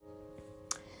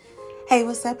Hey,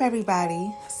 what's up,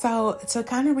 everybody? So, to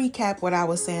kind of recap what I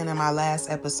was saying in my last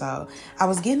episode, I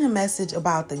was getting a message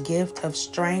about the gift of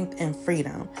strength and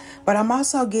freedom, but I'm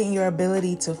also getting your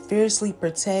ability to fiercely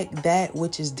protect that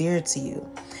which is dear to you.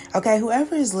 Okay,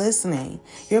 whoever is listening,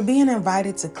 you're being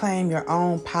invited to claim your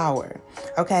own power.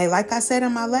 Okay, like I said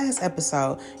in my last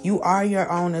episode, you are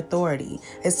your own authority.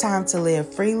 It's time to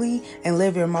live freely and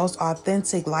live your most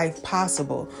authentic life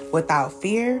possible without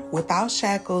fear, without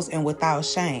shackles, and without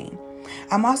shame.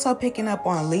 I'm also picking up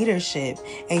on leadership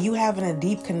and you having a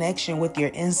deep connection with your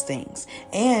instincts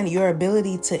and your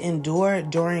ability to endure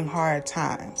during hard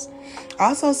times.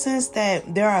 Also sense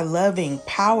that there are loving,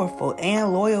 powerful,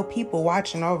 and loyal people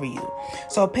watching over you.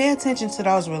 So pay attention to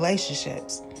those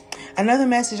relationships. Another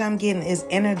message I'm getting is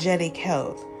energetic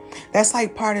health. That's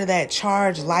like part of that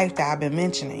charged life that I've been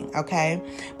mentioning, okay?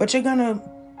 But you're going to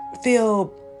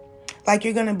feel like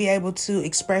you're going to be able to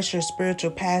express your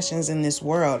spiritual passions in this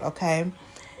world, okay?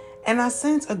 And I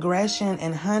sense aggression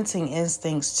and hunting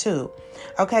instincts too.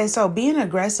 Okay, so being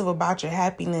aggressive about your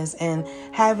happiness and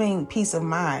having peace of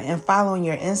mind and following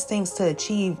your instincts to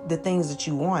achieve the things that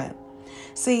you want.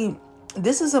 See,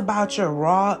 this is about your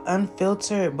raw,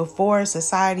 unfiltered, before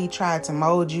society tried to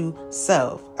mold you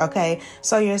self, okay?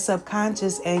 So your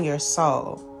subconscious and your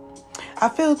soul. I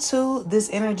feel too this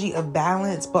energy of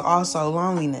balance, but also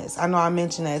loneliness. I know I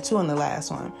mentioned that too in the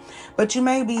last one. But you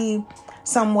may be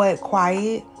somewhat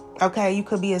quiet. Okay, you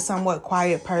could be a somewhat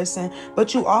quiet person,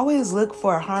 but you always look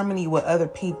for harmony with other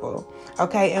people.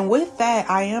 Okay, and with that,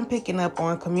 I am picking up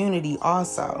on community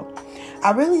also.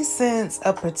 I really sense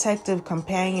a protective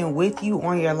companion with you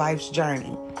on your life's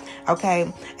journey.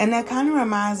 Okay, and that kind of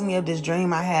reminds me of this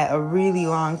dream I had a really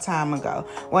long time ago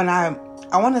when I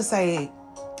want to say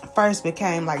first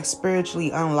became like spiritually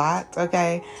unlocked.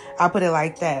 Okay, I'll put it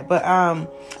like that. But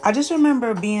I just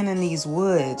remember being in these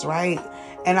woods, right?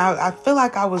 And I feel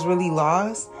like I was really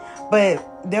lost,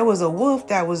 but there was a wolf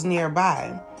that was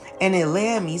nearby and it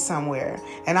led me somewhere.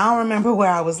 And I don't remember where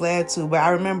I was led to, but I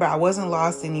remember I wasn't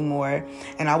lost anymore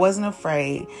and I wasn't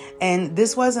afraid. And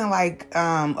this wasn't like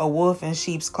a wolf in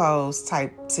sheep's clothes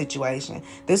type situation.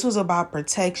 This was about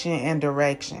protection and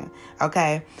direction.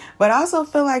 Okay. But I also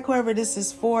feel like whoever this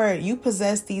is for, you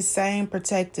possess these same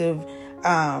protective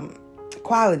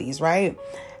qualities, right?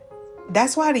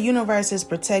 That's why the universe is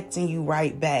protecting you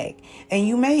right back. And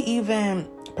you may even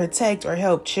protect or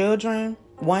help children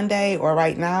one day or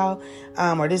right now,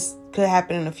 or this could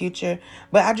happen in the future.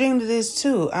 But I dreamed of this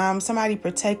too. Somebody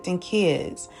protecting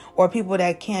kids or people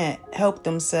that can't help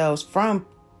themselves from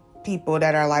people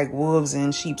that are like wolves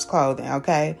in sheep's clothing.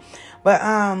 Okay. But,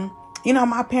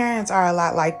 my parents are a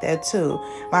lot like that too.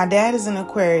 My dad is an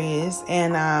Aquarius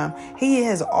and he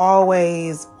has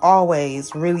always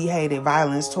really hated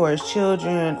violence towards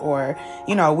children or,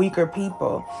 weaker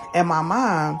people. And my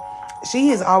mom, she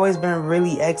has always been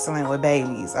really excellent with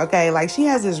babies. Okay. Like she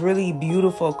has this really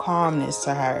beautiful calmness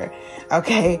to her.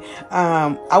 Okay.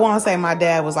 I won't say my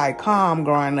dad was like calm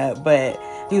growing up, but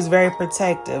he was very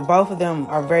protective. Both of them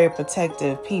are very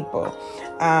protective people.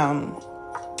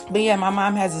 But yeah, my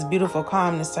mom has this beautiful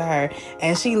calmness to her.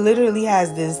 And she literally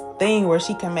has this thing where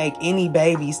she can make any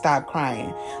baby stop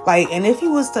crying. Like, and if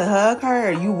you was to hug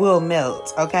her, you will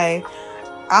melt. Okay.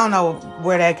 I don't know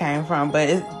where that came from, but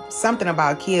it's something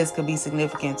about kids could be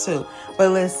significant too.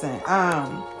 But listen,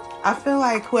 I feel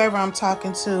like whoever I'm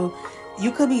talking to,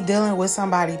 you could be dealing with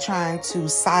somebody trying to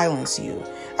silence you.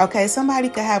 Okay, somebody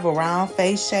could have a round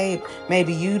face shape.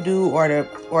 Maybe you do,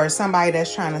 or somebody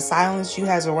that's trying to silence you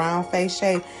has a round face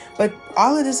shape. But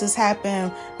all of this has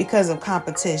happened because of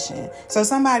competition. So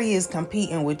somebody is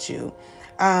competing with you.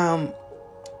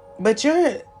 But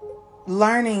you're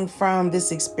learning from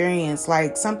this experience,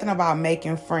 like something about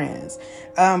making friends.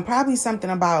 Probably something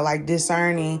about like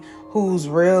discerning who's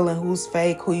real and who's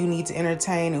fake, who you need to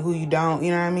entertain and who you don't, you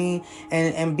know what I mean?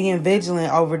 And being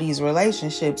vigilant over these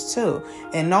relationships too.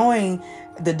 And knowing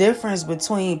the difference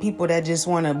between people that just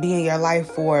want to be in your life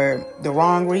for the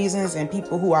wrong reasons and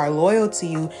people who are loyal to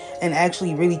you and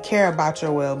actually really care about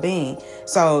your well-being.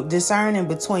 So discerning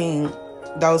between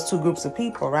those two groups of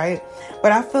people, right?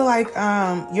 But I feel like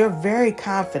you're very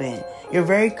confident, you're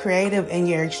very creative, and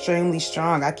you're extremely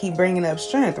strong. I keep bringing up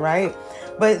strength, right?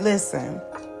 But listen,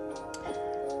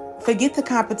 forget the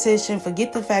competition,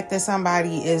 forget the fact that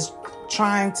somebody is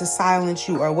trying to silence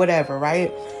you or whatever,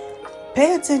 right?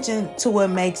 Pay attention to what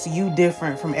makes you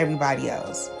different from everybody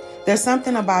else. There's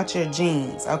something about your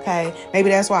genes, okay? Maybe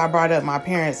that's why I brought up my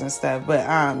parents and stuff. But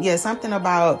something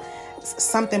about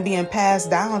something being passed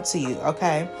down to you,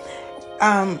 okay?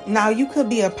 Now you could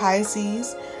be a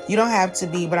Pisces. You don't have to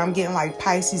be, but I'm getting like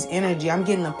Pisces energy. I'm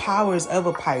getting the powers of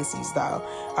a Pisces though.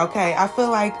 Okay. I feel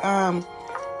like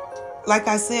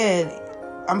I said,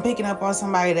 I'm picking up on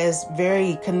somebody that's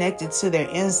very connected to their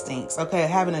instincts, okay,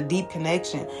 having a deep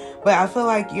connection. But I feel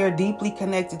like you're deeply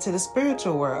connected to the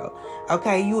spiritual world,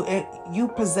 okay? You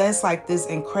possess like this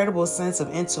incredible sense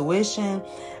of intuition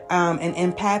and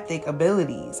empathic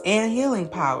abilities and healing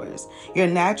powers. You're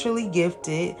naturally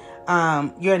gifted.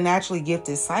 You're a naturally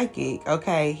gifted psychic,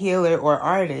 okay, healer or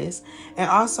artist. And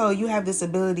also you have this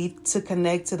ability to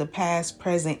connect to the past,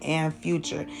 present, and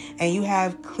future. And you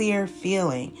have clear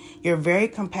feeling. You're very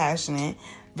compassionate,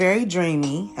 very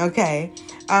dreamy, okay?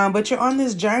 But you're on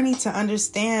this journey to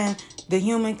understand the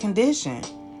human condition,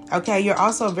 okay? You're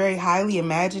also very highly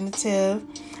imaginative.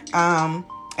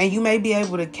 And you may be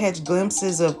able to catch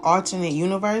glimpses of alternate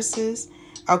universes,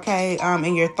 okay,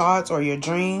 in your thoughts or your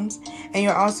dreams. And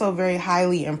you're also very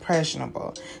highly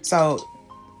impressionable. So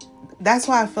that's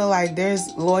why I feel like there's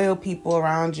loyal people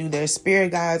around you. There's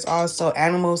spirit guides, also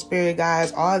animal spirit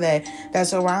guides, all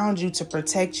that's around you to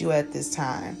protect you at this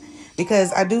time.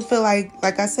 Because I do feel like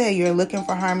I said, you're looking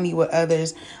for harmony with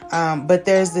others. But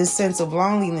there's this sense of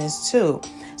loneliness too.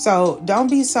 So don't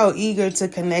be so eager to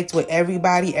connect with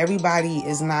everybody. Everybody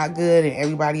is not good and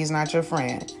everybody is not your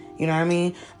friend. You know what I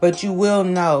mean? But you will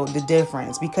know the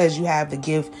difference because you have the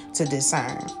gift to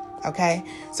discern. Okay?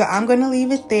 So I'm going to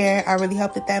leave it there. I really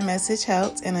hope that message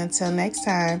helped. And until next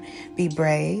time, be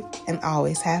brave and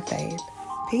always have faith.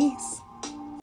 Peace.